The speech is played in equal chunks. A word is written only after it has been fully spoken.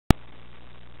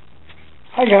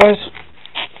Hi guys,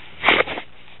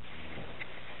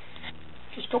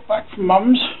 just got back from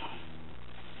Mum's.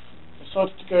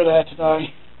 Decided to go there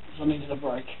today because I needed a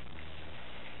break.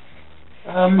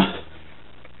 Right,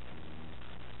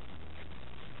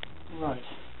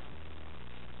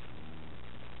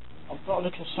 I've got a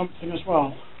little something as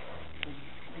well.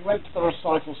 We went to the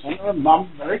recycle centre and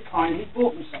Mum very kindly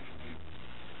bought me something.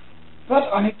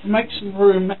 But I need to make some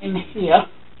room in here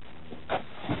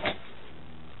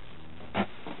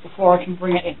before I can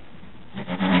bring it in.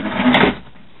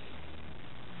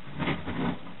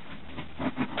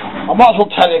 I might as well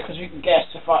tell you because you can guess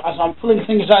as I'm pulling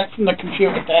things out from the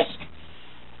computer desk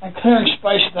and clearing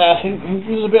space there. I think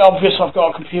it's a bit obvious I've got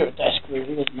a computer desk,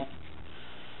 really, isn't it?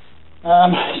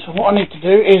 So what I need to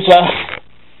do is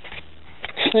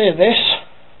clear this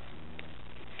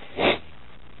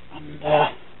and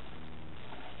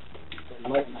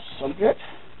lighten the subject.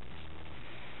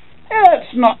 Yeah,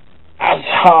 it's not as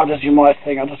hard as you might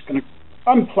think. I'm just going to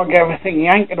unplug everything,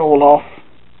 yank it all off.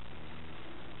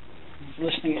 I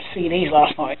was listening to CDs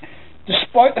last night.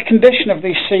 Despite the condition of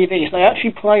these CDs, they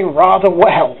actually play rather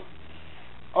well.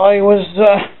 I was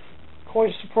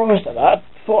quite surprised at that.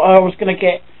 Thought I was going to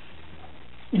get,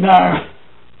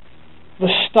 the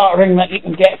stuttering that you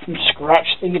can get from scratch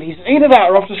CDs. Either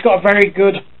that or I've just got a very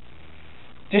good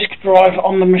disk drive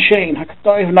on the machine. I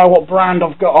don't even know what brand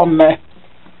I've got on there.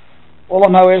 All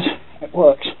I know is it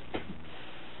works.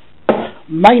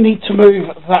 May need to move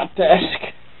that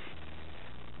desk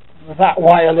that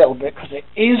way a little bit because it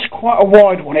is quite a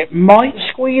wide one. It might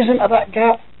squeeze into that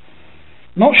gap.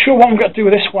 Not sure what I'm going to do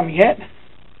with this one yet.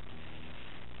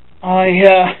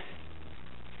 I've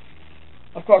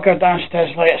got to go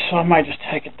downstairs later, so I may just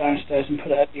take it downstairs and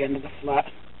put it at the end of the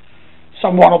flat.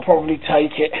 Someone will probably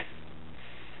take it.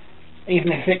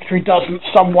 Even if Victory doesn't,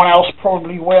 someone else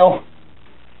probably will.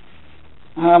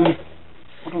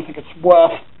 I don't think it's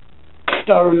worth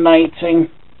donating.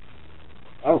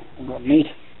 Oh, I've got need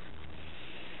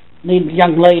the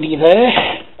young lady there.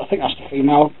 I think that's the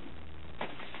female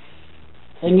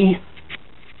thingy.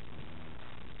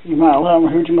 Female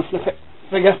who do you flip it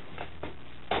figure.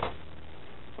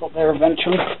 Got there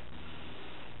eventually.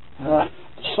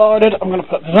 Decided I'm going to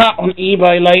put that on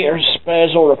eBay later as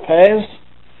spares or repairs.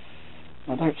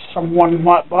 I don't. Someone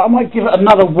might buy. I might give it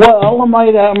another whirl. I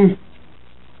might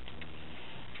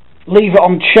leave it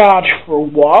on charge for a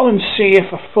while and see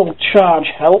if a full charge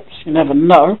helps. You never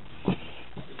know.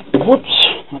 Whoops!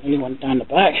 That nearly went down the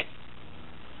back.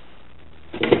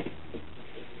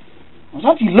 I was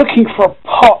actually looking for a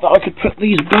pot that I could put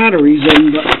these batteries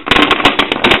in, but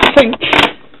I think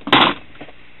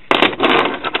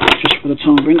just for the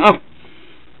time being. Oh,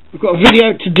 I've got a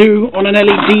video to do on an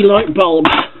LED light bulb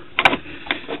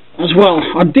as well.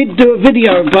 I did do a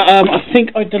video, but I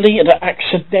think I deleted it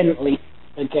accidentally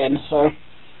again. So,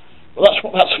 well, that's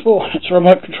what that's for. It's a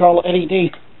remote control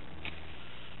LED.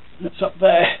 It's up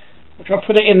there, which I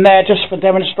put it in there just for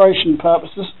demonstration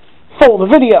purposes for the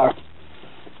video.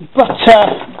 But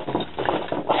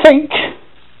I think,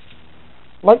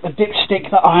 like the dipstick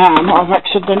that I am, I've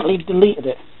accidentally deleted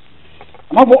it.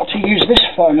 And I want to use this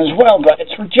phone as well, but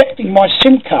it's rejecting my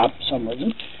SIM card for some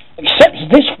reason. Accepts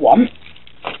this one,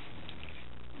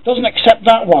 doesn't accept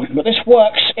that one, but this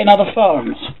works in other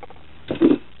phones.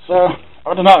 So,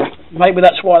 I don't know, maybe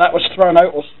that's why that was thrown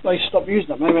out, or they stopped using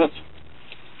it. Maybe that's,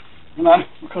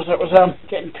 because it was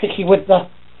getting picky with the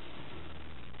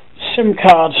SIM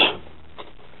cards.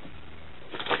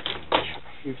 A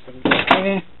few things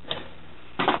here.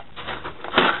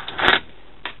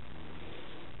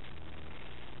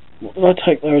 What did I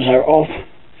take those out of?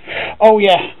 Oh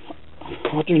yeah,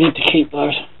 I do need to keep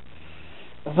those.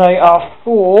 They are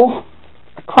for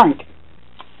a crank.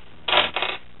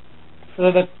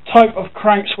 For the type of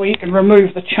cranks where you can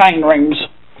remove the chain rings.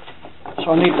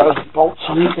 So I need those bolts.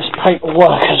 I need this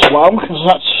paperwork as well, because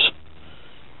that's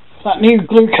that new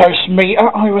glucose meter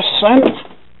I was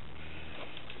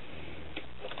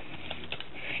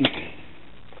sent.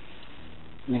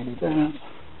 Nearly there.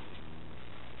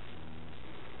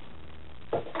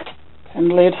 Pen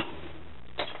lid.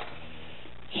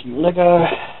 Some Lego.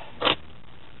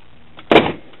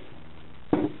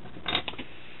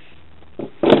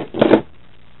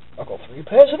 I've got 3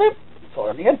 pairs of them. Thought I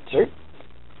only had 2.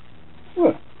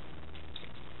 Must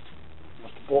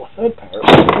have bought a 3rd pair at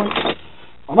some point.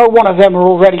 I know one of them are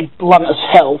already blunt as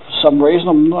hell for some reason.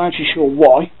 I'm not actually sure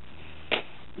why.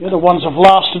 The other ones have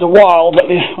lasted a while, but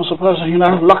I suppose,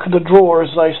 luck of the draw,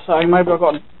 as they say. Maybe I've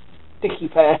got a dicky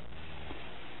pair.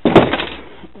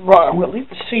 Right, I'm going to leave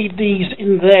the CDs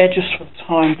in there just for the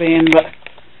time being, but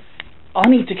I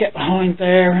need to get behind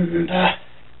there and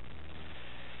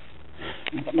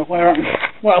I don't know where I can...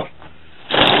 Well,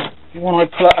 if you want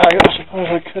to pull it out, I suppose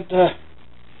I could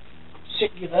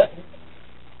sit you there.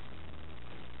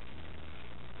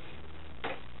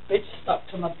 Bit stuck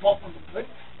to the bottom of the boot.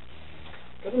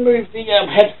 Got to move the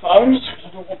headphones, because I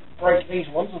don't want to break these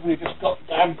ones, I've only just got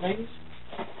damn things.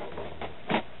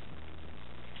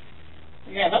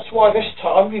 Yeah, that's why this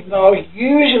time, even though I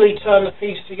usually turn the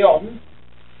PC on,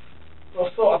 I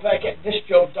thought I'd better get this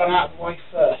job done out of the way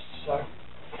first, so.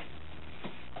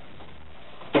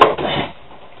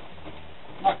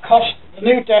 The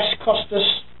new desk cost us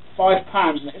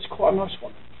 £5, and it's quite a nice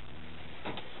one.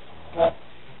 But,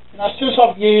 you know, as soon as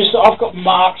I've used it, I've got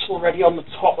marks already on the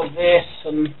top of this,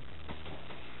 and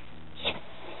it's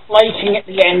flaking at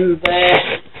the end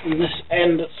there, and this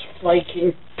end it's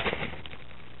flaking.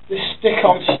 This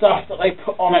stick-on stuff that they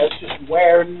put on it is just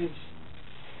wearing. It's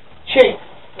cheap,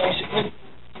 basically.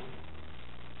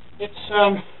 It's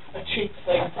a cheap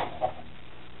thing.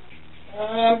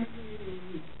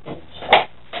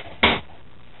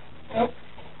 Nope.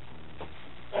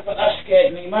 But that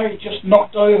scared me. Maybe just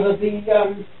knocked over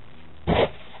the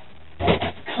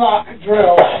Clark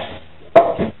drill.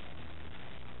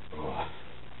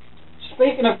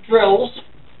 Speaking of drills,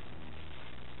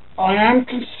 I am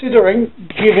considering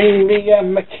giving the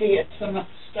Makita to my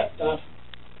stepdad.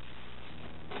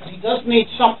 He does need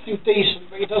something decent,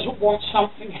 but he doesn't want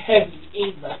something heavy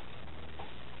either.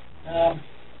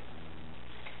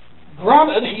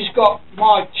 Granted, he's got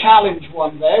my Challenge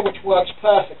one there, which works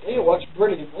perfectly, it works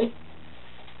brilliantly,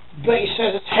 but he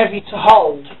says it's heavy to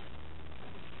hold,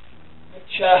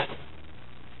 which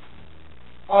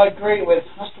I agree with.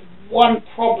 That's the one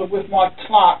problem with my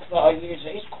Clark that I use.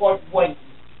 It's quite weighty.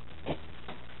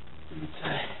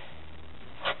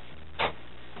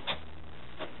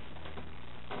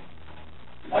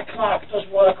 My Clark does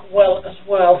work well as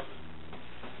well.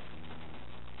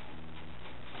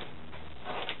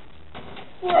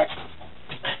 Right.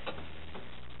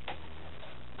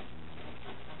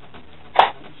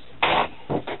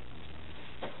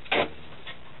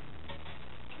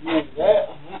 There,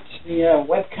 that's the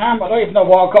webcam. I don't even know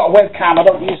why I've got a webcam. I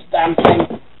don't use the damn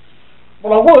thing.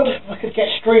 Well, I would if I could get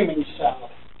streaming set up.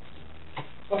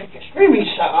 If I could get streaming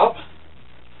set up,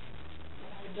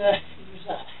 I would use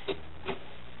that.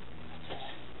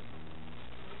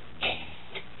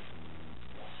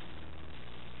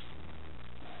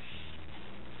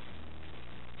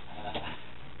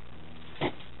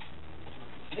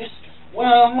 This as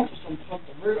well, just unplug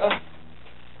the router.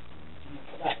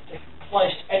 Put that in a different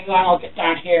place. Anyway, I'll get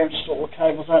down here and sort the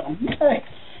cables out. Okay.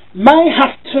 May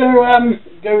have to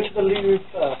go to the loo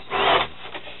first.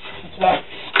 But,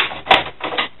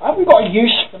 I haven't got a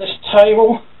use for this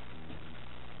table.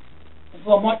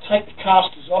 Although I might take the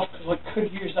casters off because I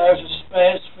could use those as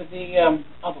spares for the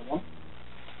other one.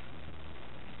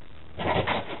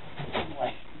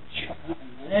 Anyway, chuck that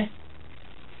in there.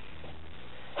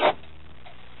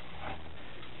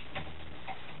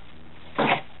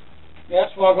 Yeah,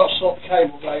 that's why I've got to sort the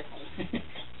cables out.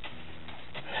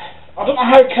 I don't know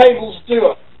how cables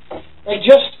do it. They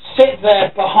just sit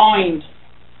there behind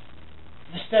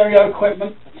the stereo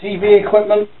equipment, the TV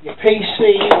equipment, your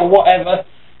PC or whatever,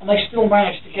 and they still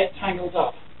manage to get tangled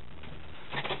up.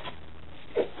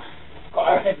 Got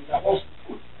how heavy that was.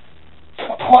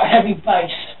 Got quite a heavy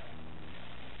base.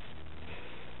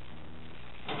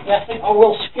 Yeah, I think I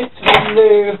will skip to the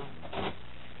loo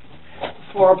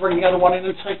before I bring the other one in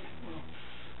and take.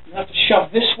 I have to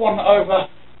shove this one over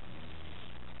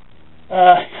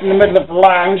in the middle of the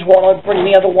lounge while I bring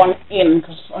the other one in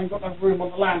because I ain't got no room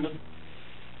on the landing.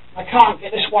 I can't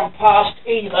get this one past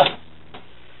either.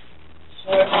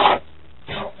 So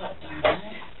drop that down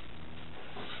there.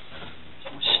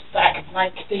 Some stack of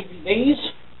blank DVDs.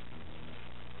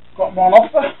 Got them on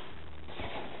offer.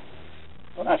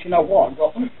 Don't actually know why I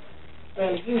got them.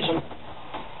 Barely use them.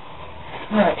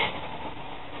 Right.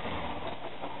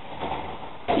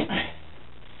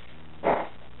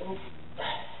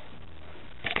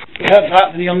 If you heard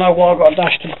that, then you'll know why I got a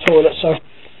dash to the toilet. So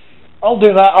I'll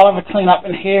do that. I'll have a clean up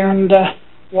in here and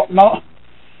whatnot.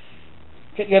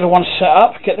 Get the other one set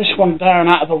up. Get this one down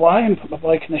out of the way and put my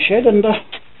bike in the shed, and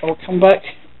I'll come back.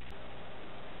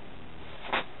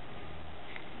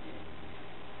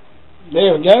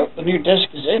 There we go. The new disc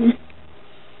is in.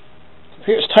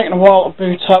 Computer's taken a while to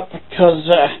boot up because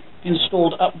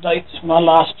installed updates when I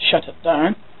last shut it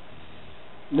down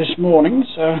this morning,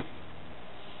 so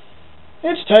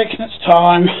it's taken its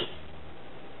time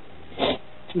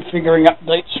configuring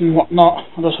updates and whatnot.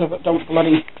 I just hope it don't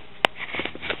bloody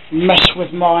mess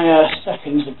with my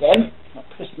settings again. That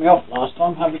pissed me off last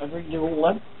time, having to redo all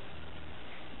them.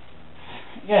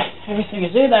 yeah, everything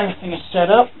is in, everything is set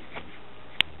up.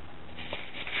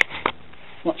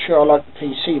 Not sure I like the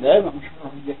PC there, but I'm sure I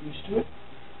can get used to it.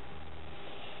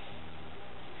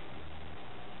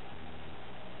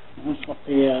 That's what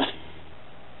the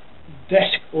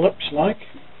desk looks like.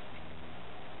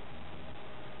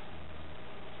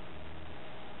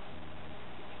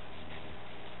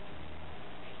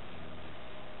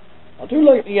 I do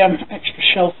like the extra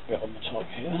shelf bit on the top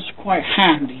here, that's quite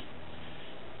handy.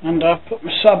 And I've put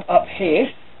my sub up here,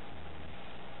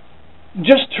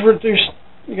 just to reduce,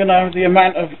 you know, the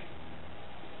amount of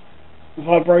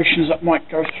vibrations that might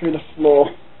go through the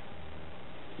floor.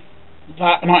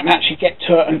 That, and I can actually get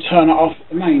to it and turn it off at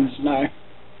the mains now.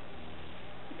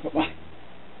 Got my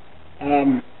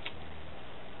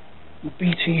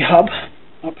BT hub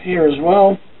up here as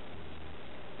well.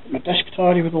 Got my desk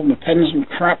tidy with all my pens and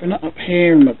crap in it up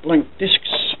here, and my blank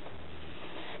discs.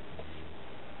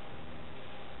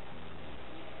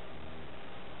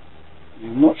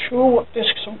 I'm not sure what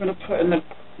discs I'm going to put in the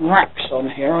racks on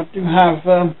here. I do have,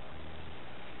 I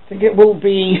think it will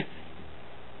be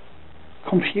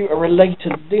computer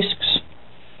related discs,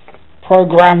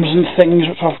 programs and things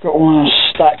which I've got on a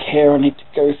stack here I need to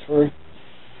go through.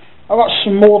 I've got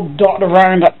some more dotted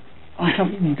around that I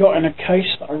haven't got in a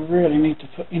case that I really need to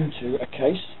put into a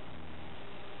case.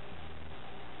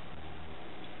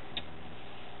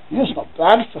 Yeah, it's not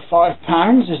bad for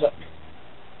 £5, is it?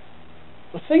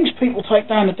 The things people take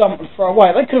down the dump and throw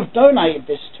away, they could have donated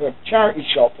this to a charity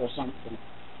shop or something.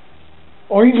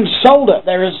 Or even sold it.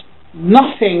 There is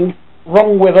nothing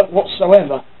wrong with it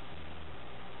whatsoever.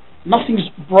 Nothing's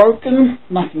broken,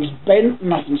 nothing's bent,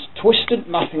 nothing's twisted,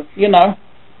 nothing, you know.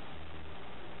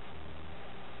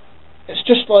 It's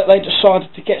just like they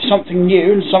decided to get something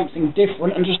new and something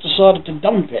different and just decided to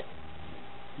dump it.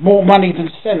 More money than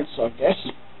sense, I guess.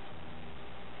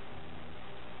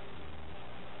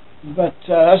 But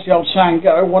as the old saying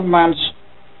goes, one man's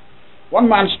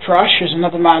trash is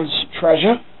another man's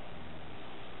treasure.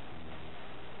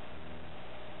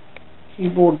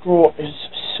 Keyboard drawer is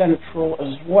central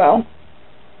as well.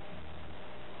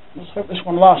 Let's hope this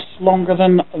one lasts longer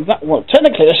than that one.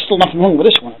 Technically there's still nothing wrong with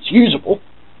this one, it's usable.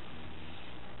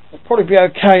 It'd probably be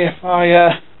okay if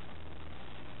I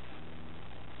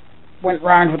went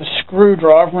round with a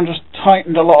screwdriver and just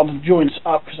tightened a lot of the joints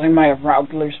up, because they may have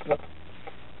rattled loose, but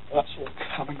that's all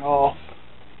coming off.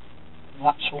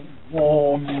 That's all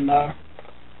worn, you know.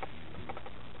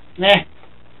 Yeah,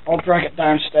 I'll drag it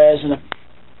downstairs in a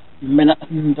minute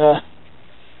and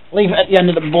leave it at the end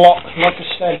of the block. Like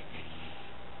I said,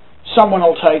 someone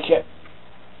will take it.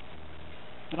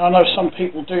 And I know some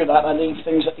people do that, they leave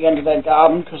things at the end of their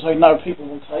garden because they know people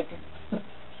will take them.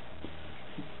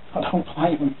 I don't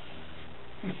blame them.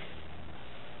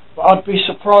 But I'd be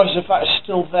surprised if that is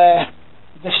still there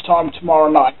this time tomorrow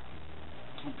night.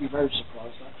 I'd be very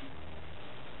surprised actually.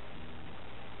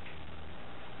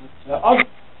 But, I'd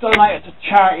donate it to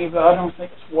charity, but I don't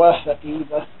think it's worth it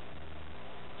either,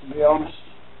 to be honest.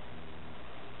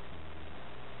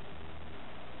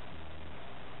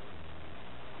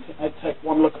 I think they'd take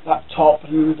one look at that top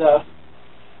and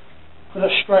put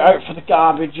it straight out for the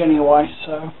garbage anyway,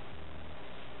 so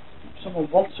if someone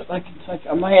wants it they can take it.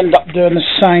 I may end up doing the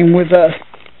same with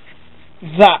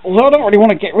that, although I don't really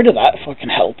want to get rid of that if I can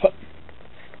help it.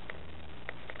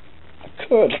 I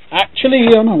could. Actually,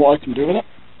 I know what I can do with it.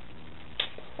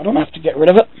 I don't have to get rid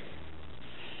of it.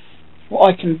 What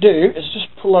I can do is just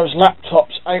pull those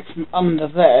laptops out from under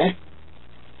there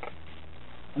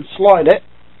and slide it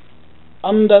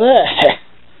under there.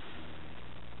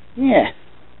 Yeah.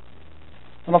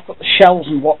 And I've got the shelves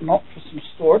and whatnot for some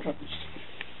storage.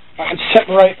 I can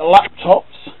separate the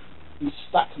laptops and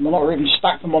stack them, or even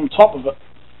stack them on top of it.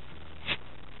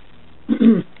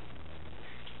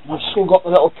 I've still got the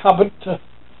little cupboard to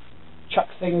chuck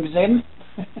things in.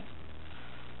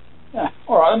 Yeah,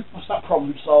 alright then, that's that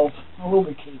problem solved. I will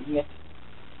be keeping it.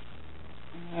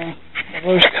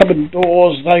 Those cupboard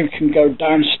doors, they can go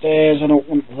downstairs, I don't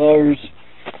want those.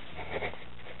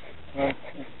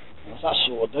 That's that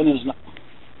sorted then, isn't it?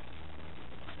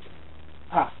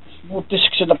 Ah, there's more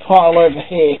discs in the pile over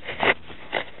here.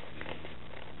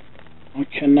 I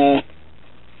can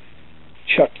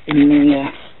chuck in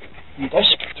the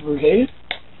desk through here.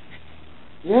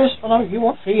 Yes, I know, you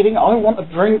want feeding, I want a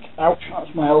drink. Ouch, that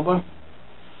was my elbow.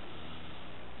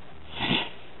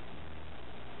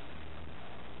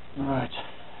 Right.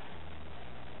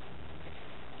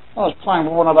 I was playing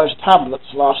with one of those tablets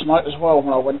last night as well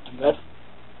when I went to bed.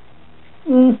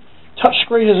 Touch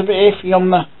screen is a bit iffy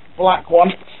on the black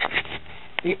one.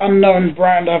 The unknown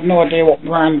brand, I have no idea what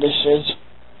brand this is.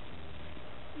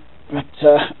 but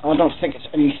I don't think it's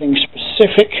anything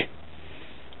specific.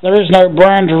 There is no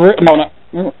brand written on it.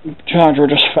 Oh, the charger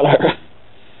just fell out.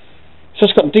 So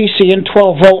it's got DC in,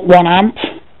 12 volt, 1 amp.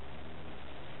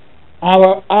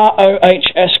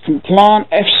 ROHS compliant,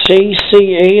 FC,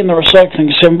 CE, and the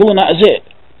recycling symbol, and that is it.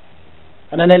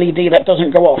 And an LED that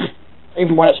doesn't go off,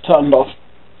 even when it's turned off.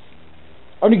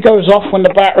 Only goes off when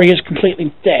the battery is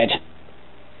completely dead.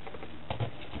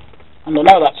 And I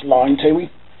know that's lying to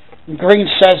me. Green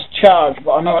says charge,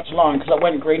 but I know it's lying because it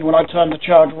went green when I turned the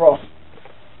charger off.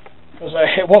 Because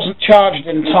it wasn't charged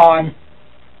in time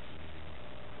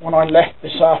when I left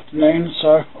this afternoon,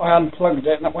 so I unplugged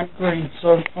it and it went green,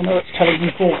 so I know it's telling me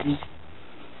important.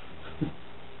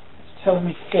 It's telling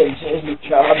me figs, it isn't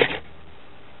charged.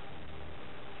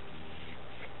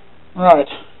 Right,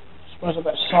 I suppose I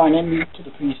better sign in to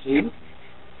the PC.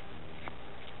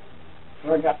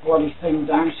 Bring that bloody thing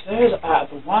downstairs, out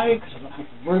of the way, because I don't have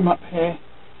the room up here.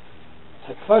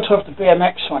 Take a photo of the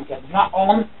BMX so I can get that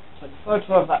on. Take a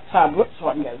photo of that tablet so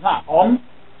I can get that on.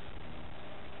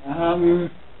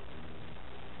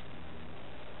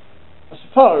 I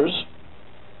suppose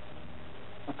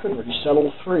I could really sell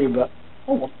all three, but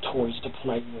I want toys to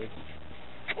play with.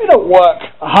 They don't work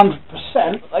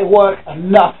 100%, but they work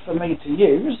enough for me to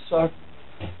use. So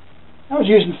I was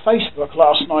using Facebook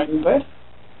last night in bed.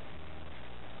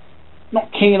 Not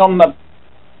keen on the,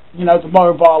 the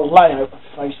mobile layout of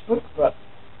Facebook, but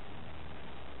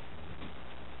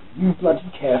you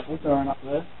bloody careful going up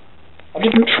there. I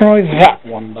didn't try that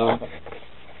one though. But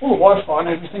all the Wi-Fi and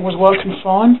everything was working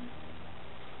fine.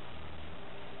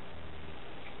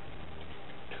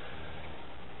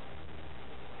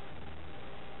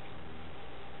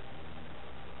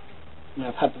 Yeah,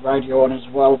 I've had the radio on as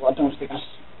well, but I don't think that's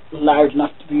loud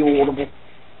enough to be audible.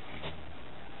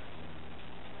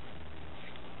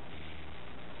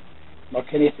 Knock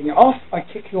anything off, I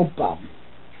kick your bum.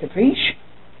 Capiche?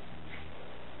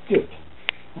 Good.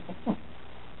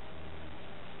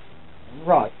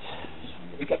 Right. So I'm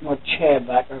going to get my chair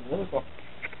back over there. I've got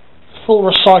a full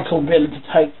recycle bin to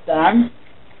take down.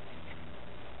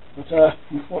 But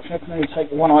unfortunately I can only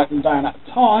take one item down at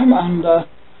a time, and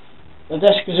the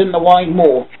desk is in the way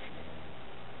more.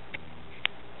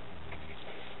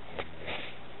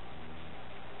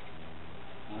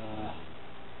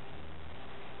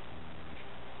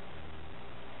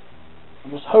 I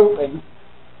was hoping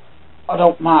I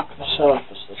don't mark the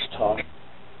surface this time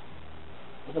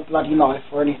with a bloody knife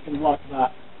or anything like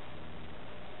that.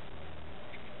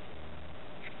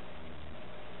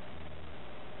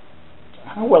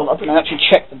 Oh well, I didn't actually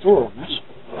check the drawer on this.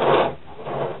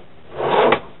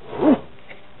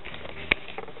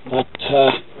 But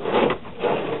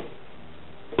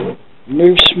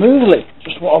moves smoothly,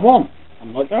 just what I want.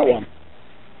 Unlike that one,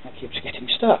 that keeps getting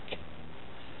stuck.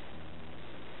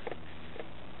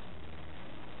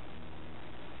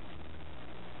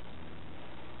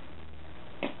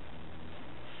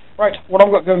 Right, well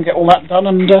I've got to go and get all that done,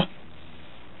 and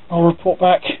I'll report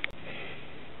back.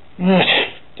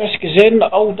 Right, desk is in, the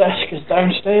old desk is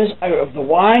downstairs, out of the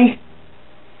way.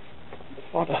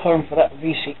 I'll find a home for that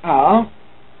VCR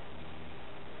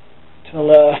till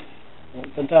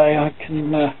the day I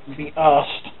can be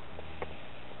asked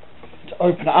to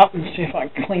open it up and see if I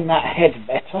can clean that head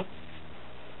better.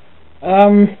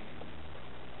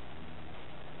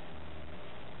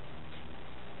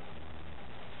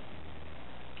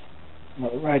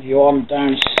 Got the radio on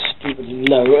down stupidly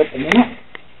low at the minute.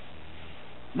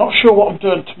 Not sure what I'm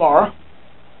doing tomorrow.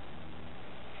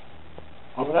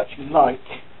 I would actually like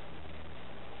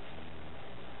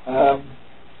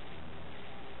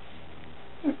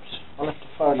oops, I left the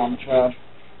phone on charge.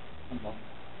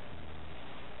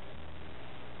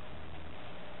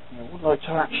 I would like to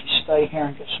actually stay here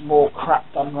and get some more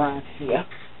crap done around here.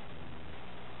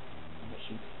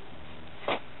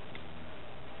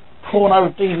 Porno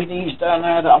DVDs down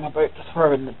there that I'm about to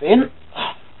throw in the bin.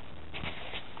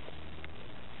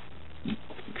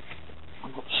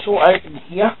 I've got to sort out in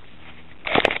here.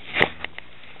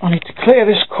 I need to clear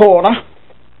this corner,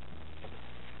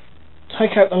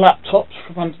 take out the laptops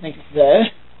from underneath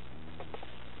there,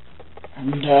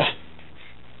 and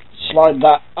slide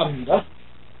that under.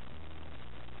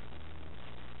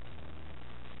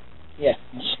 Yeah,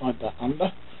 I'll slide that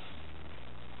under.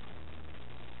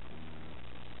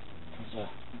 I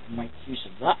can make use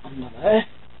of that under there.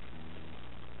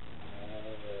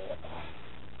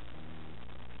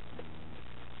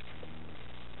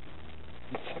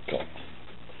 Okay.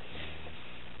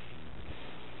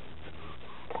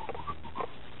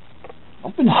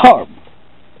 I've been home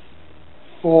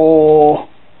for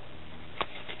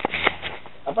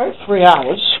about 3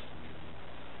 hours,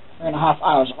 3.5 2.5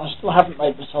 hours and I still haven't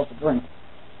made myself a drink.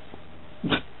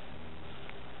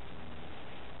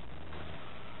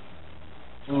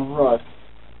 Alright.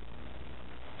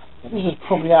 This is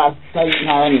probably out of date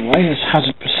now anyway, this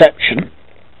hazard perception.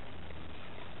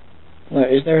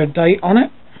 Is there a date on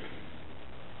it?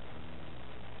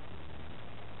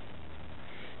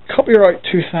 Copyright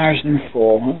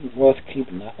 2004. Worth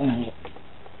keeping that then, is it?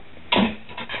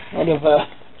 I'd have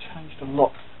changed a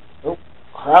lot. Oh,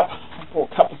 crap. I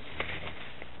bought a couple of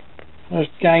those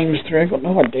games through. I've got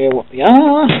no idea what they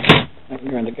are. I can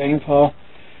go in the game file.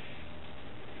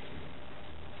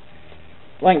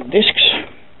 Blank discs.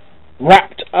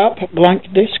 Wrapped up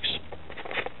blank discs.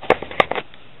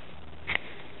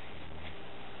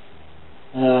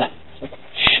 So I've got a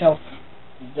shelf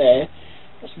there.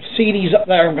 Got some CDs up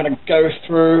there I'm going to go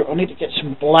through. I need to get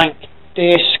some blank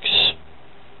discs.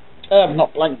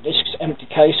 Not blank discs, empty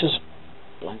cases.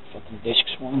 Blank fucking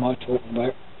discs, what am I talking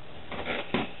about?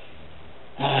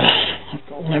 I've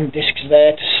got all them discs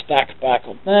there to stack back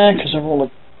on there because they're all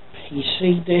the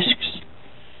PC discs.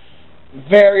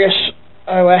 Various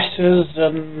OSs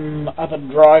and other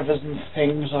drivers and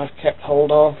things I've kept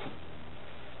hold of.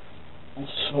 I'll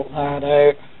sort that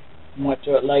out. Might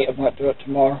do it later, might do it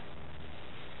tomorrow.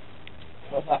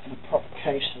 Put that in a proper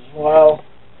case as well.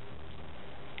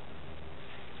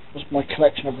 That's my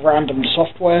collection of random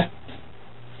software.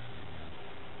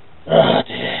 Oh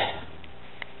dear.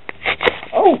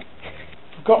 Oh!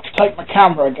 Forgot to take my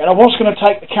camera again. I was going to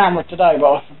take the camera today, but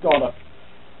I forgot it.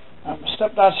 My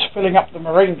stepdad's filling up the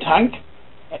marine tank.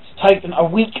 It's taken a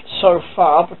week so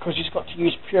far because he's got to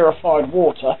use purified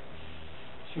water.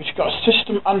 So he's got a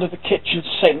system under the kitchen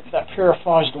sink that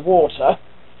purifies the water.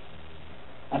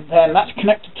 And then that's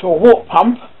connected to a water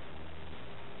pump.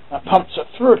 That pumps it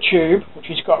through a tube, which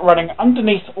he's got running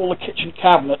underneath all the kitchen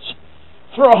cabinets,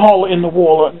 through a hole in the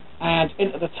wall and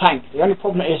into the tank. The only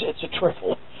problem is it's a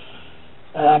trickle.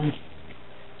 But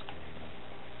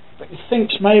he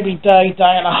thinks maybe day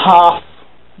and a half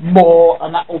more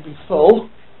and that will be full.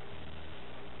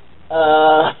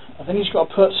 I think he's got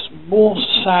to put some more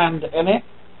sand in it,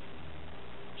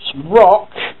 some rock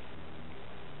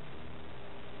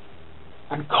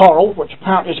and coral, which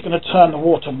apparently is going to turn the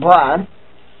water brown.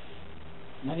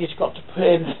 And then he's got to put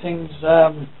in things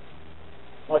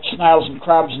like snails and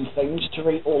crabs and things to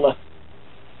eat all the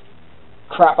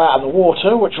crap out of the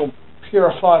water, which will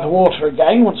purify the water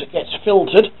again once it gets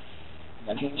filtered. And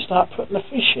then he can start putting the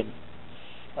fish in.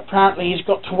 Apparently he's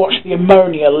got to watch the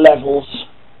ammonia levels,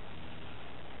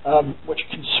 which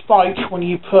can spike when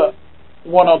you put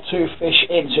 1 or 2 fish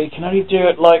in. So you can only do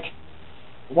it like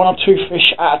 1 or 2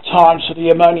 fish at a time so the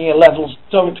ammonia levels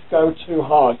don't go too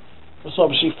high. Because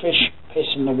obviously fish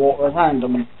piss in the water around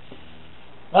them.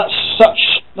 That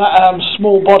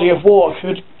small body of water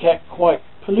could get quite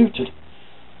polluted.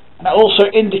 And it also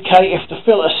indicate if the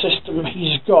filter system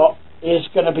he's got is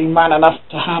going to be man enough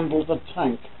to handle the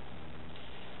tank.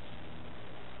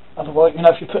 Otherwise, you know,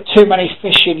 if you put too many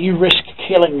fish in, you risk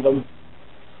killing them.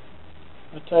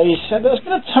 But he said it's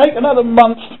going to take another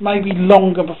month, maybe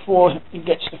longer, before he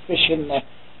gets the fish in there.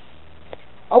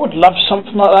 I would love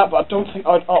something like that, but I don't think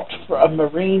I'd opt for a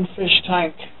marine fish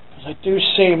tank, because they do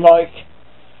seem like,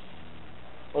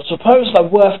 well, I suppose they're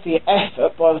worth the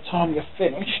effort by the time you're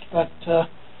finished, but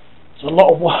it's a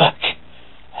lot of work.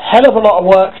 Hell of a lot of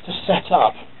work to set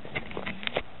up.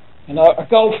 You know, a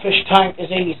goldfish tank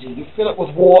is easy. You fill it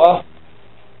with water,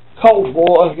 cold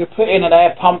water, you put in an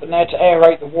air pump in there to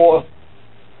aerate the water,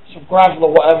 some gravel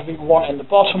or whatever you want in the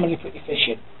bottom, and you put your fish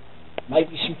in.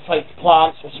 Maybe some fake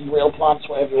plants or some real plants,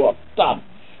 whatever you want. Done.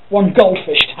 One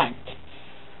goldfish tank.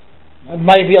 And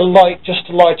maybe a light just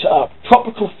to light it up.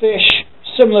 Tropical fish,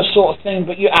 similar sort of thing,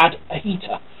 but you add a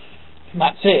heater. And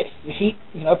that's it. You heat,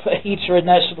 you know, put a heater in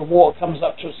there so the water comes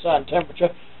up to a certain temperature.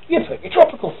 You put your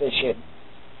tropical fish in.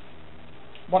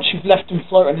 Once you've left them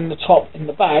floating in the top in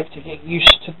the bag to get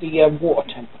used to the water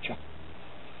temperature.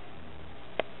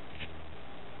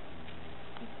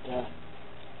 And,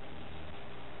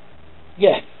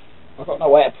 yeah, I've got no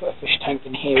way to put a fish tank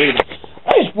in here either.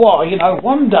 That is why, you know,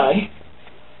 one day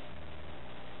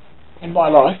in my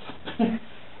life,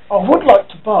 I would like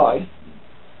to buy,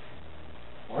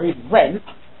 or even rent,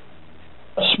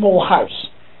 a small house.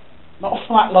 Not a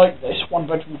flat like this,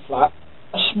 1-bedroom flat,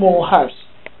 a small house.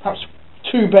 Perhaps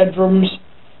 2 bedrooms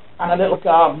and a little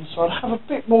garden, so I'd have a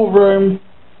bit more room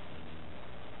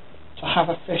to have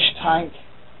a fish tank.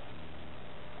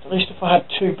 At least if I had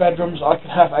 2 bedrooms, I could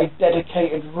have a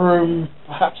dedicated room,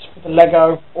 perhaps for the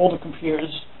Lego or the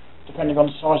computers, depending on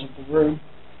the size of the room.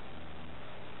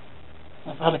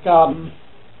 If I had a garden,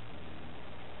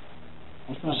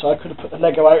 was going to say I could have put the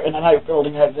Lego out in an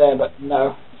outbuilding out there, but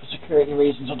no, for security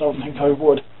reasons I don't think I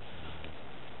would.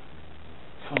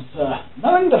 Because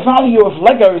knowing the value of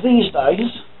Lego these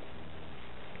days,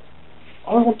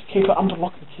 I want to keep it under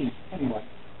lock and key. Anyway.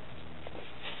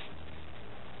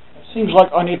 It seems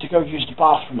like I need to go use the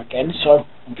bathroom again, so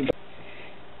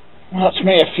well, that's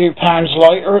me a few pounds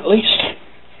later at least.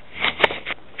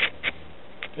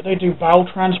 Do they do bowel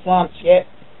transplants yet?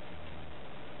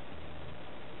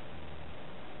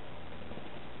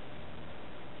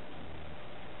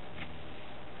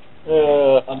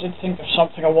 I did think of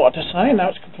something I wanted to say, and now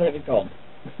it's completely gone.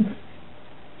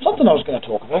 Something I was going to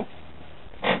talk about.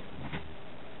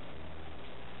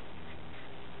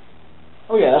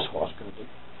 Oh yeah, that's what I was going to do.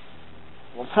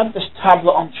 Well, I've had this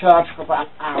tablet on charge for about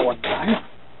an hour now.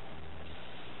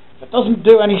 If it doesn't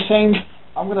do anything,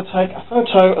 I'm going to take a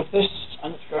photo of this,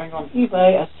 and it's going on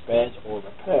eBay as spares or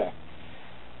repair.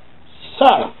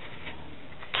 So,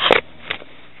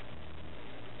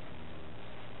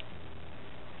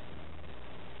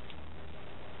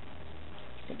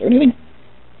 can do anything?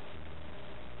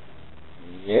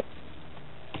 Yep.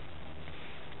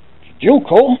 It's a dual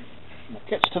core. It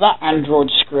gets to that Android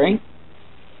screen.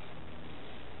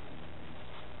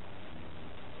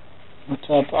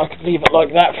 But I could leave it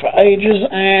like that for ages,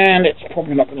 and it's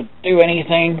probably not going to do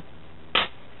anything.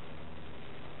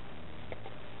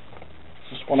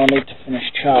 Just one I need to finish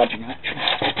charging, actually.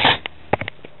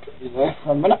 Put you there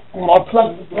for a minute. While I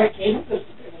plug the brick in, there's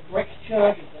a bit of a brick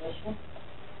charger for this one.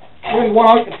 The only one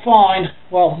I could find,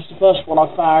 well, it's the first one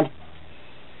I found,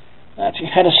 that actually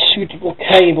had a suitable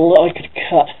cable that I could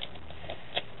cut.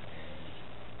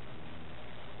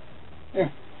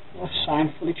 There, that's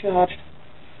sign fully charged.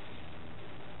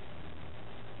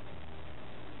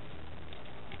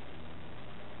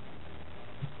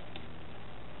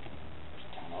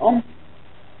 On.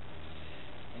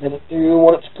 Let it do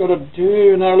what it's got to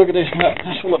do. Now look at this,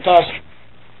 that's all it does.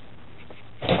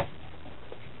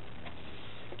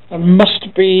 There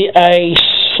must be a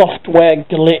software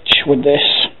glitch with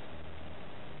this.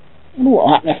 I wonder what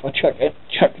will happen if I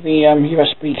chuck the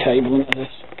USB cable into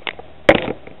this.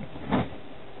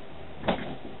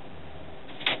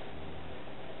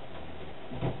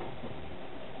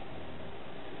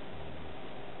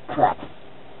 Crap.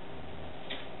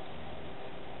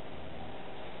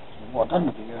 What I've done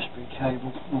with the USB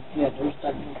cable? Oh, yeah, there's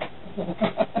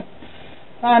that.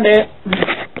 Found it.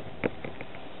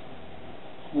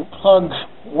 We'll plug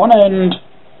one end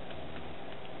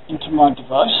into my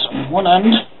device, one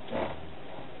end.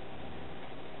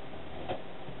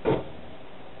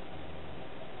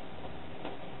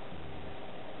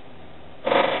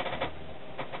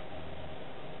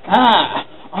 Ah,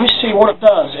 I see what it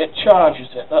does. It charges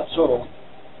it, that's all.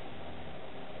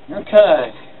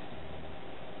 Okay.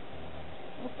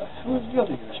 What the hell is the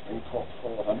other USB port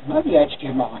for then? Maybe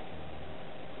HDMI.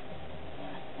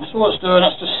 That's all it's doing,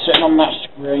 it's just sitting on that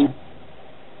screen.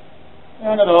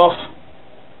 Turn it off.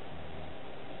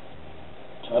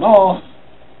 Turn off.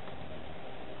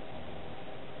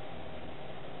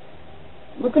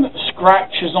 Looking at the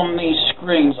scratches on these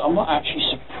screens, I'm not actually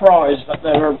surprised that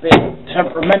they're a bit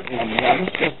temperamental on the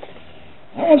others.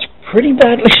 That one's pretty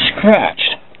badly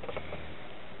scratched.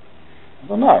 I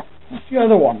don't know. What's the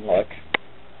other one like?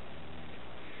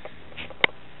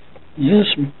 Yeah,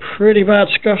 some pretty bad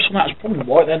scuffs on that. That's probably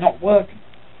why they're not working.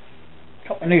 A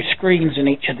couple of new screens in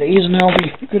each of these and they'll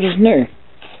be good as new.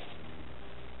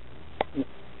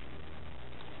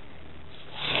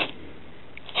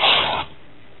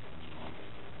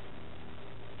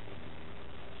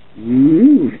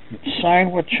 It's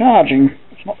saying we're charging.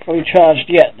 It's not fully charged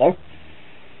yet though.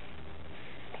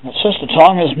 It says the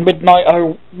time is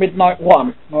midnight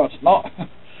 1. No, it's not.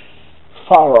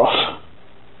 Far off.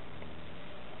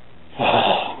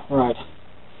 Right.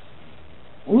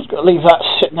 I'm just going to leave that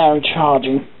sitting there and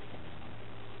charging.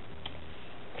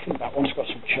 I think that one's got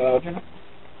some charge in it.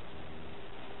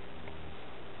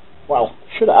 Well,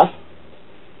 should have.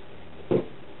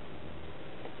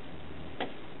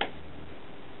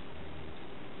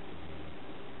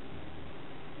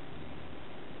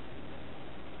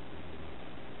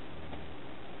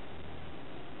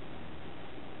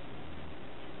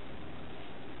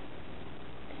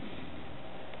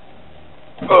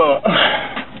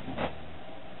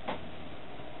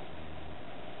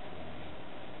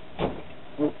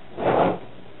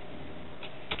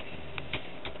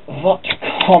 What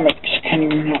comics can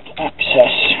you not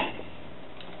access?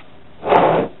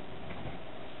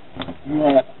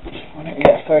 Right, I need to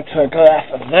get a photograph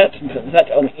of that and put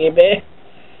that on eBay.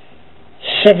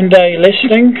 7-day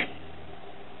listing.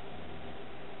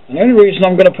 And the only reason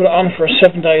I'm going to put it on for a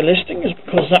 7-day listing is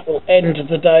because that will end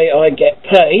the day I get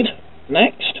paid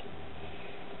next,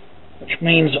 which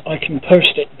means I can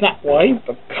post it that way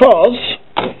because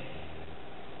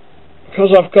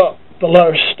I've got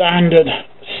below standard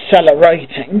seller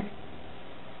rating.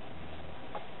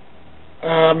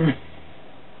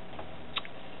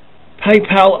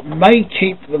 PayPal may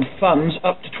keep the funds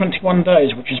up to 21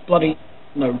 days, which is bloody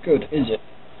no good, is it?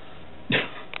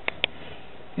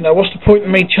 You know, what's the point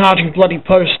in me charging bloody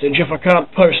postage if I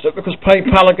can't post it because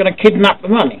PayPal are going to kidnap the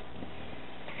money?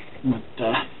 But,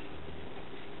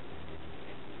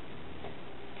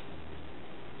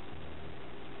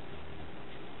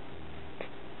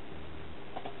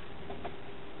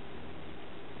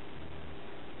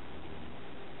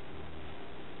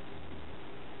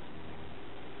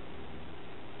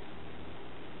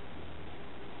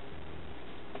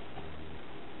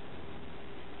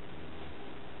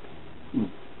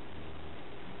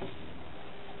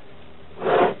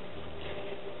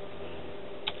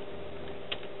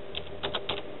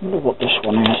 I wonder what this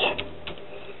one is.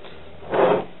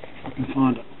 If I can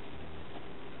find it.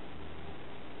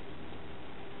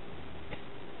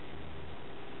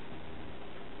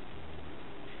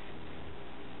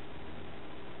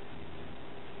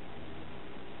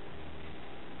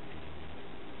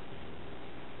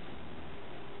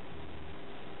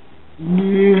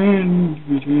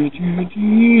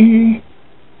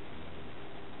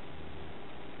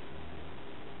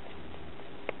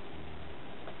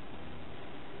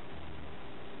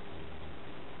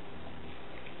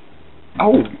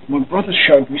 Oh, my brother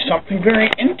showed me something very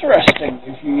interesting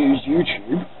if you use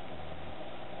YouTube.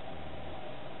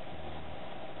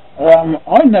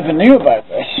 I never knew about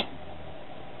this.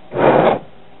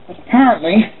 But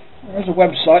apparently, there is a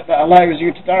website that allows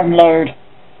you to download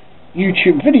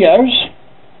YouTube videos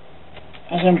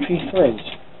as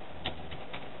MP3s.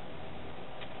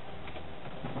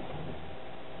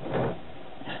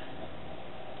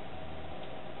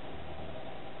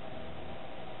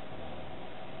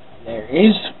 There it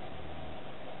is.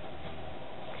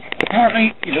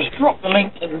 Apparently, you just drop the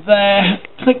link in there,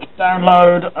 click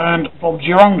download, and Bob's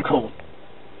your uncle.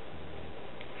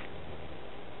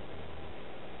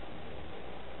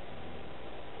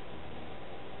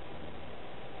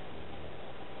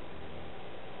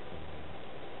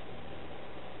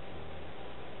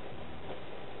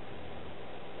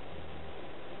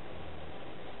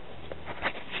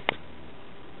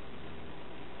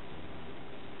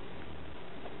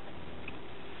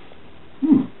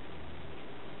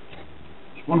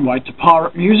 One way to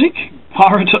pirate music,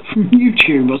 pirate it from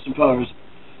YouTube, I suppose.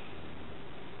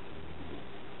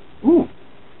 Ooh,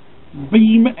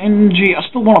 BeamNG. I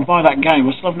still want to buy that game.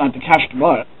 I still haven't had the cash to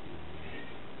buy it.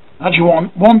 I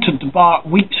actually wanted to buy it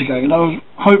weeks ago, and I was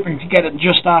hoping to get it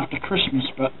just after Christmas,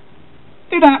 but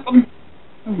it didn't happen.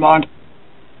 Never mind.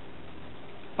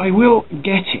 I will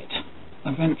get it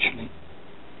eventually.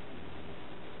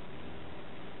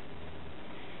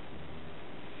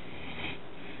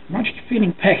 I'm actually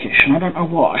feeling peckish, and I don't know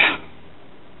why.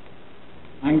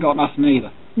 I ain't got nothing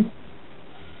either.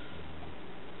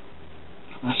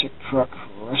 Classic Truck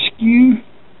Rescue.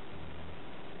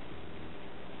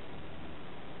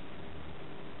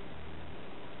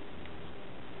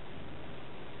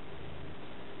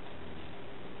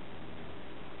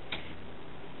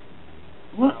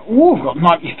 Oh, I've got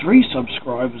 93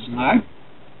 subscribers now.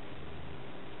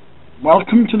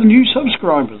 Welcome to the new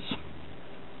subscribers.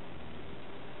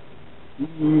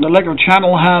 The Lego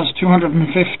channel has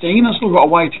 215. I've still got a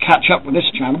way to catch up with this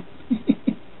channel.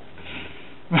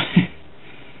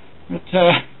 But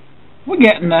we're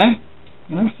getting there.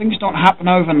 You know, things don't happen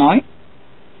overnight.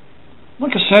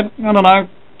 Like I said, I don't know,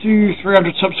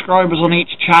 200-300 subscribers on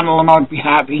each channel and I'd be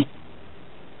happy.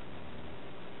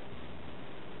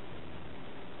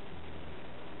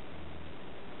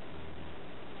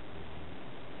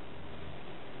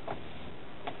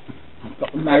 I've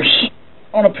got the mouse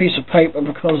on a piece of paper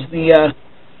because the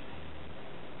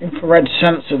infrared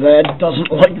sensor there doesn't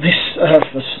like this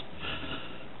surface.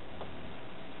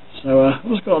 So I've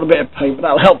just got a bit of paper.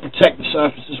 That'll help protect the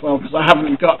surface as well, because I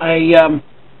haven't got a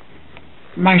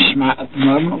mouse mat at the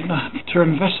moment. I'm going to have to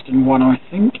invest in one, I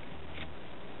think.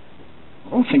 I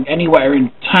don't think anywhere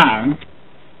in town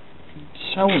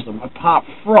sells them, apart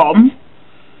from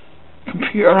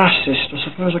Computer Assist. I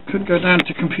suppose I could go down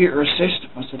to Computer Assist.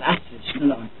 I said Assist,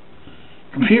 didn't I?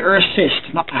 Computer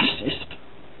Assist, not Assist.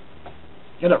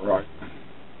 Get it right.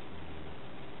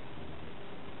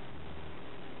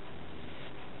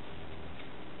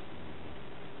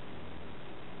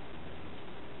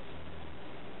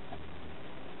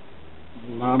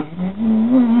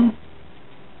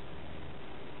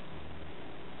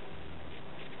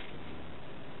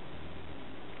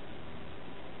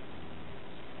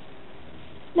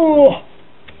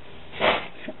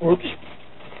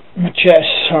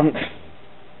 VHS sunk.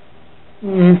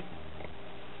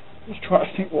 Just trying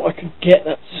to think what I could get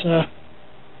that's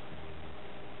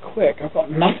quick. I've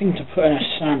got nothing to put in a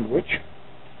sandwich.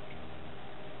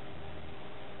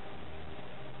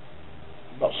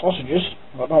 I've got sausages,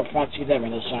 but I don't fancy them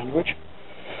in a sandwich.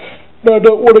 No, I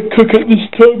don't want to cook it this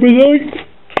time of night.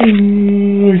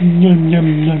 Yum, yum,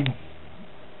 yum.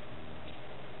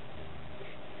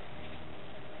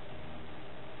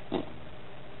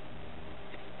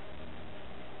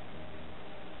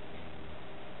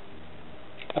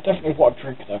 I definitely want a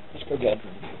drink though. Let's go get a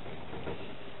drink.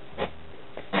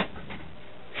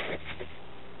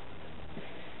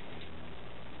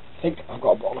 I think I've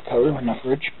got a bottle of cola in the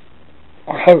fridge.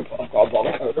 I hope I've got a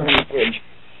bottle of cola in the fridge.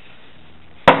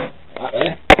 That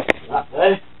there. That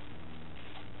there.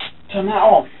 Turn that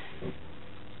on.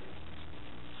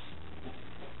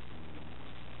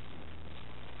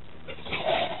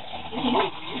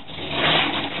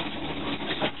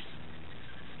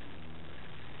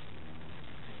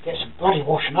 Get some bloody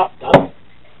washing up done.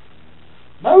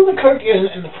 No, the Coke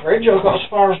isn't in the fridge. I've got as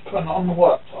far as putting it on the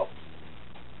worktop.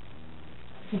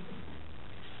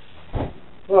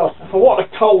 Well, if I want a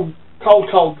cold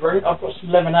drink, I've got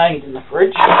some lemonade in the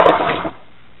fridge.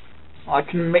 I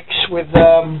can mix with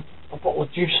a bottle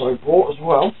of juice I bought as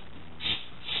well.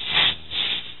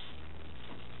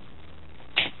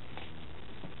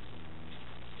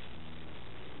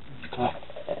 Okay.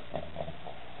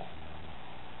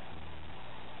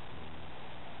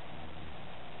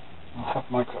 I'll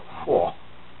have my cup before.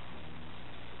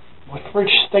 My fridge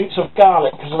stinks of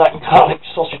garlic because of that garlic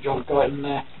sausage I've got in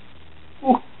there.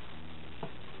 Ooh.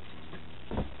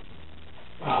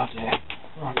 Oh dear.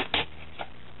 Right.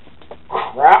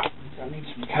 Crap. I need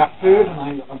some cat food and I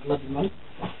ain't got my bloody money.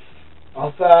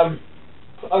 I've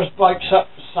put those bikes up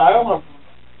for sale.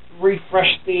 I've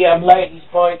refreshed the ladies'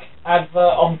 bike advert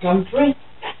on Gumtree.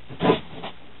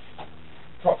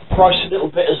 Dropped the price a little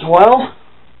bit as well.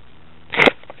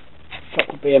 Got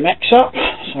the BMX up,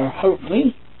 so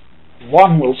hopefully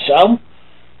one will sell.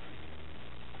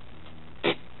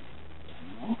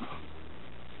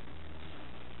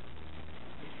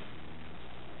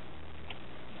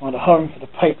 Find a home for the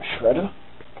paper shredder.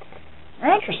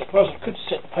 Actually, I suppose I could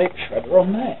set the paper shredder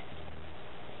on there.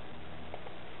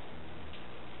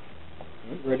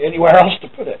 There isn't really anywhere else to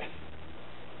put it.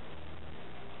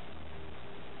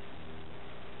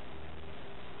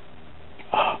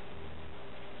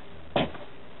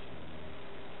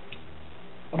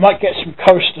 I might get some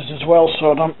coasters as well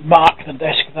so I don't mark the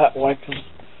desk that way, because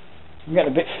I'm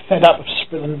getting a bit fed up of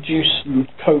spilling juice and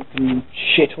Coke and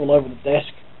shit all over the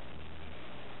desk.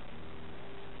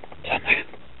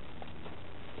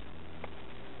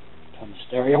 Turn the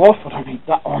stereo off, I don't need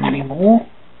that on anymore.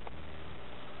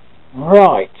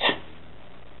 Right.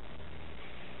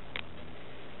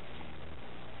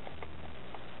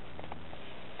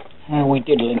 How are we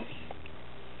diddling?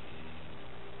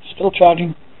 Still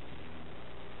charging.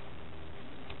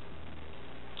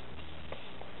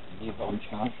 Leave it on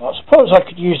charge. I suppose I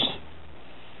could use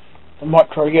the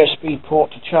micro USB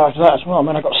port to charge that as well. I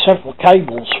mean, I've got several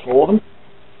cables for them.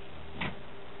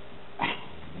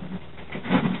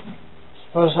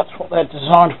 I suppose that's what they're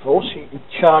designed for, so you can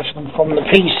charge them from the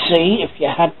PC if you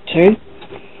had to.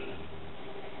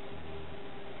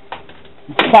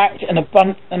 In fact, in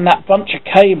that bunch of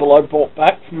cable I bought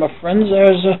back from my friends,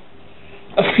 there's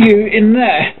a few in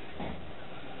there.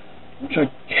 Which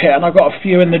and I've got a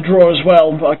few in the drawer as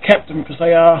well, but I kept them because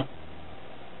they are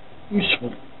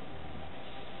useful.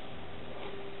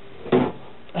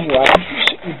 Anyway, I'm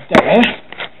sitting there.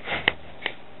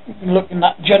 You can look in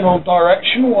that general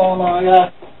direction while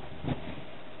I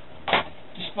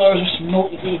dispose of some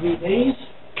naughty DVDs.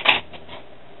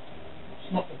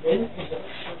 It's not the bin, it's a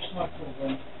recycle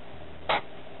bin.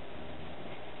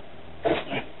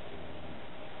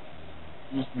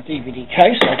 There's the DVD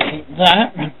case, I'll keep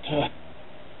that. But,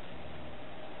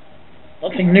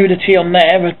 nothing nudity on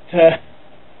there, but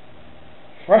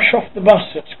Fresh Off the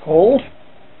Bus it's called.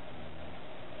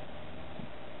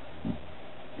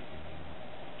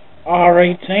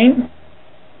 R18.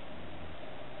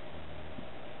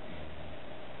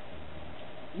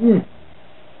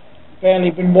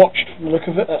 Barely been watched from the look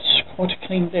of it. That's quite a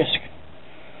clean disc.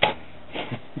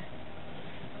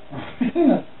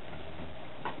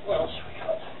 What else have we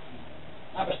got?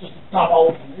 That was just a dumb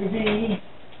old movie.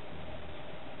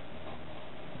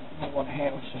 Another one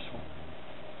here. What's this one?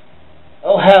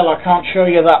 Oh hell, I can't show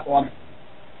you that one.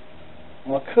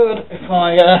 Well, I could if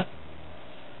I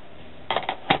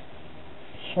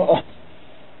sort of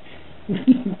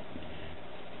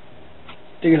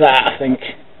do that, I think.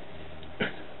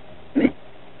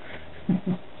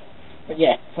 But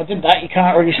yeah, if I did that, you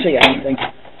can't really see anything.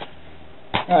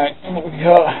 Alright, and what we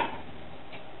got?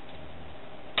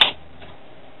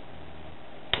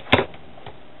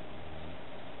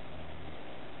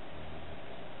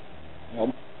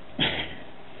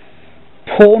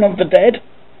 Pawn of the Dead,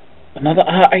 another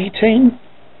R18.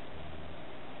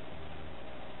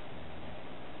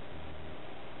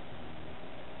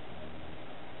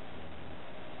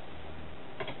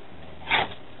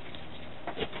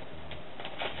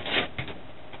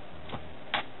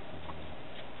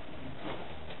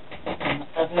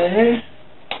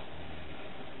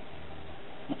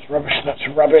 That's rubbish, that's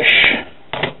rubbish.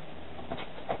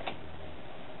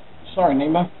 Sorry,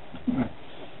 Nemo.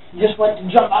 You just went to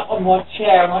jump up on my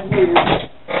chair and I moved.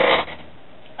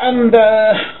 And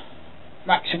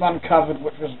Maxim Uncovered,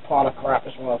 which was a pile of crap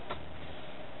as well.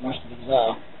 Most of these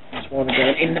are. That's why they're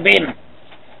going in the bin.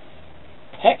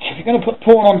 Heck, if you're going to put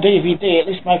porn on DVD, at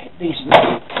least make it decent.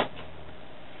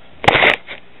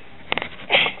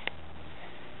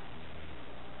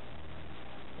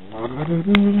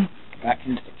 Back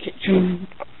into the kitchen.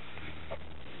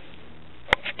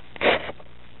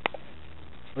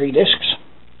 3 discs.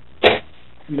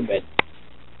 In the bed.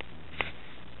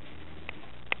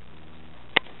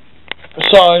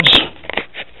 Besides,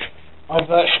 I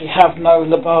virtually have no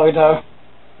libido.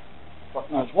 God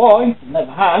knows why,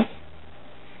 never have.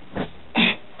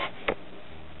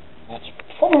 That's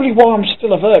probably why I'm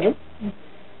still a virgin.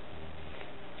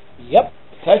 Yep,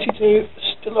 32,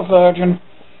 still a virgin.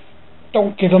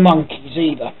 Don't give a monkeys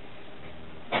either.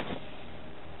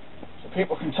 So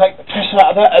people can take the piss out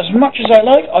of that as much as they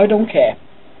like, I don't care.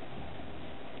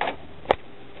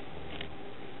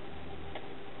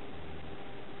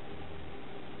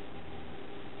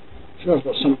 Sure, I've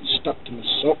got something stuck to my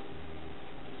sock.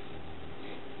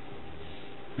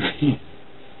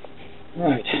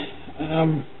 Right.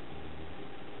 I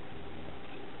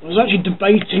was actually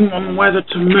debating on whether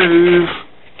to move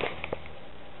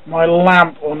my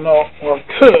lamp or not, or I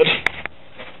could.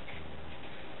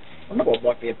 I know what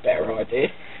might be a better idea.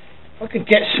 If I could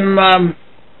get some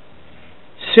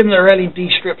similar LED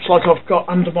strips like I've got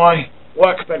under my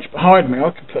workbench behind me,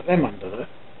 I could put them under there.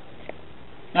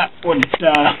 That would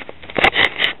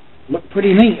look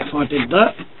pretty neat if I did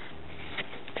that.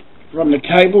 Run the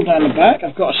cable down the back.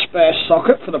 I've got a spare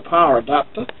socket for the power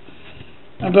adapter,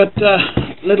 but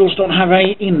Lidl's don't have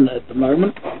any in at the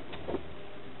moment,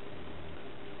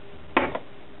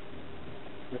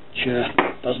 which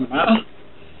doesn't matter.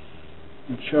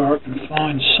 I'm sure I can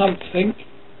find something,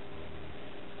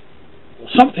 or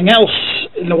something else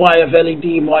in the way of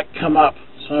LED might come up,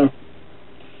 so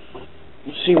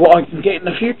we'll see what I can get in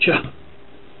the future.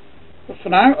 But for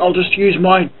now, I'll just use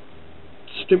my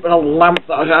stupid old lamp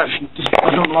that I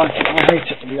don't like it. I hate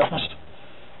it, to be honest.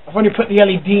 I've only put the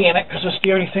LED in it because it's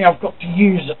the only thing I've got to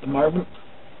use at the moment.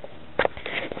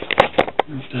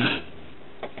 And,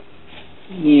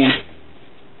 yeah.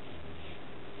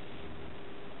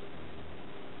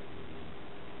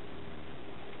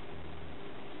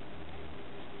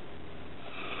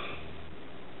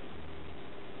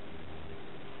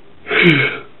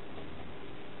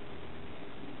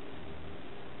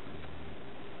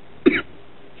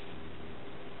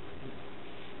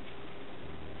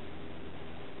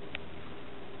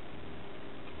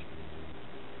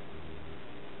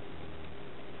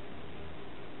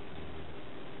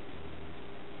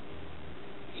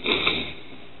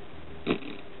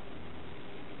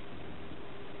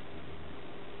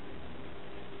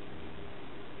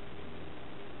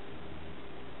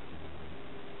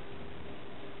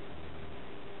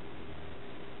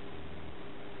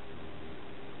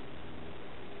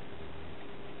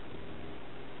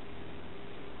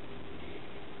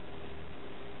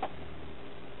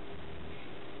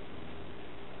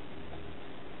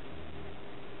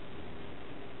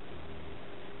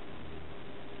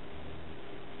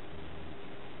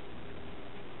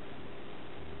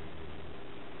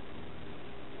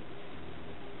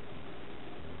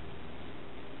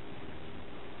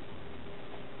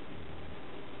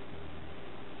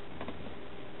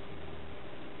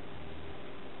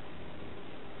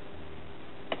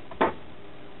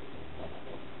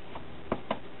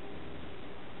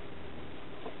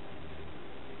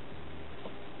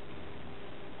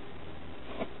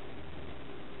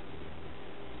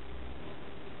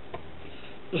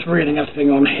 Just reading a thing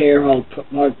on here, I'll put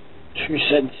my 2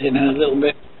 cents in a little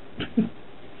bit.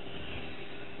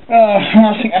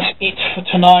 I think that's it for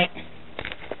tonight.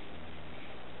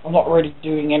 I'm not really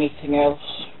doing anything else.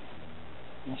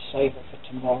 I'm going to save it for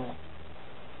tomorrow.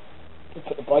 I'll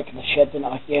put the bike in the shed, didn't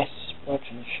I? Yes, bike's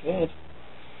in the shed.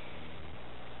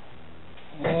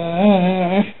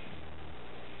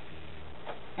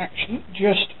 actually,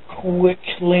 just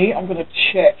quickly, I'm going to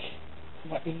check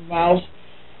my emails,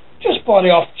 just by the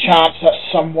off chance that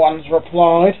someone's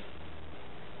replied.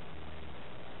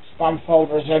 Spam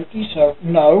folder is empty, so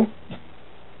no.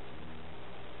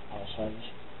 Assholes.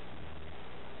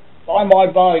 Buy my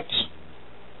bikes.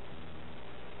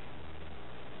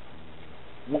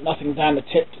 Nothing down the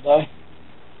tip today.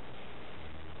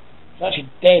 It's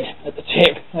actually dead at the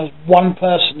tip. There's one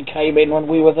person came in when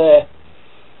we were there.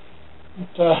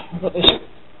 I've got this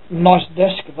nice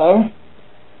desk though.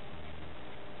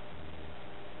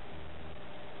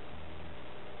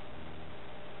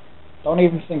 Don't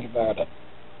even think about it.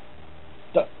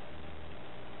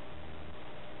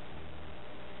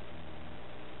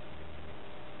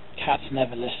 Cats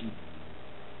never listen.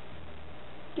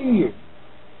 Do you?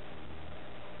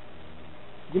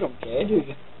 You don't care, do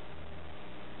you?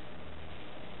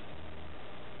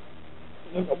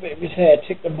 I've got a bit of his hair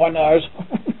ticked on my nose.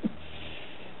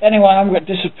 Anyway, I'm going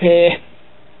to disappear.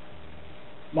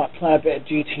 Might play a bit of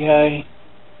GTA.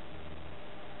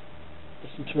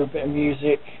 Listen to a bit of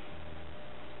music.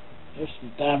 There's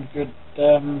some damn good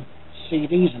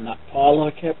CDs in that pile I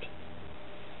kept.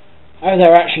 How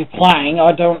they're actually playing,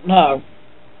 I don't know.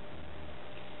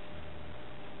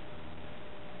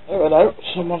 Oh, hello,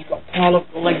 someone's got a pile of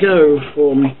Lego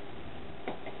for me.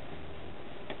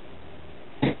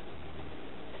 Get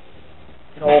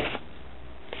off.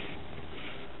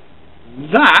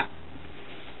 That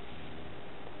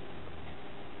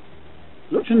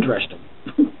looks interesting.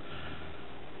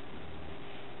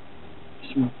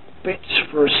 Some bits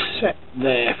for a set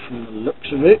there from the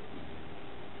looks of it.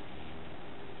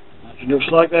 Actually looks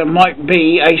like there might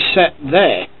be a set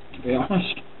there, to be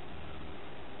honest.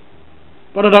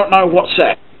 But I don't know what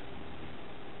set.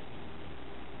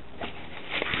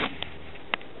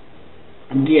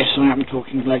 And yes, I am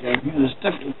talking Lego. There's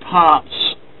definitely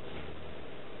parts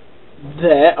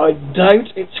there. I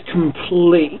doubt it's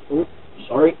complete. Oh,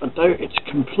 sorry, I doubt it's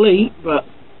complete, but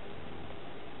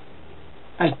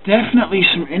there's definitely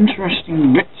some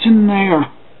interesting bits in there.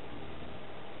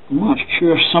 I'm not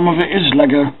sure if some of it is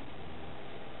Lego.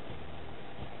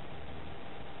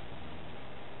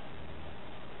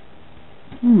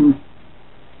 Ow!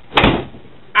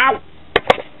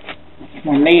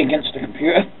 My knee against the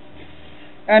computer.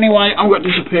 Anyway, I'm going to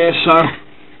disappear, so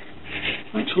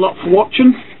thanks a lot for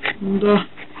watching, and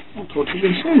I'll talk to you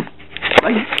again soon.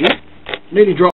 Bye. Nearly dropped.